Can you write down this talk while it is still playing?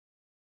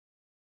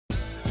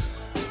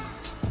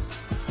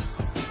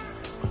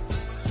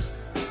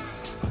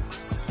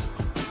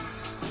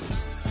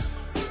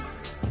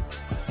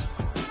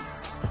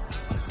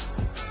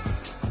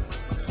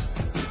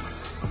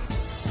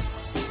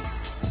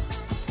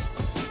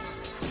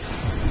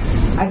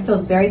I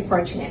feel very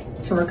fortunate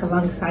to work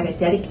alongside a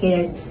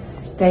dedicated,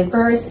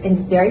 diverse, and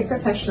very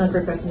professional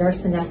group of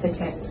nurse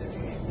anesthetists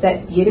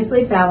that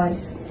beautifully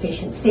balance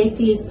patient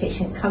safety,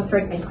 patient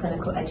comfort, and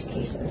clinical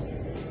education.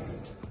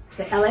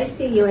 The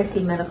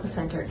LAC+USC Medical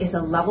Center is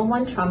a Level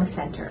 1 trauma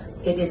center.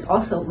 It is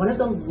also one of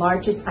the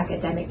largest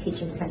academic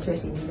teaching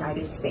centers in the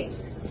United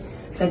States.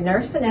 The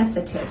nurse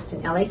anesthetists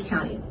in LA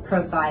County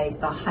provide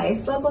the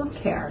highest level of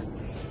care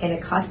in a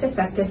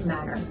cost-effective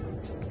manner,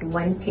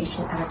 one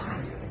patient at a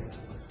time.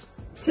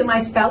 To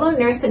my fellow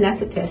nurse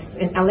anesthetists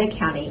in LA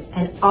County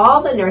and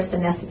all the nurse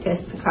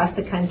anesthetists across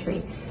the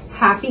country,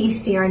 happy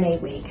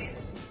CRNA Week.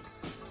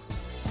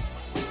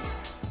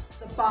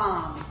 The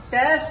bomb.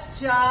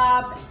 Best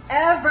job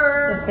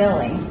ever. The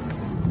billing.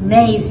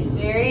 Amazing.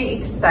 Very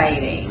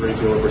exciting. Great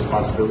deal of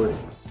responsibility.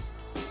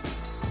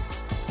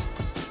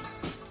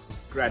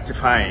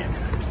 Gratifying.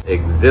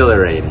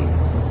 Exhilarating.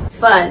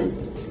 Fun.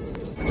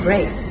 It's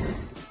great.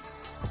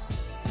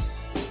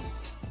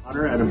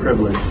 Honor and a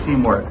privilege.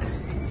 Teamwork.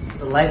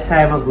 It's a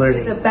lifetime of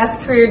learning. The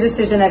best career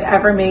decision I've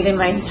ever made in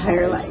my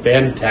entire life.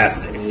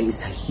 Fantastic.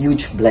 It's a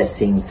huge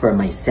blessing for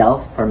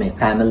myself, for my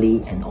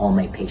family, and all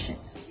my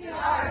patients.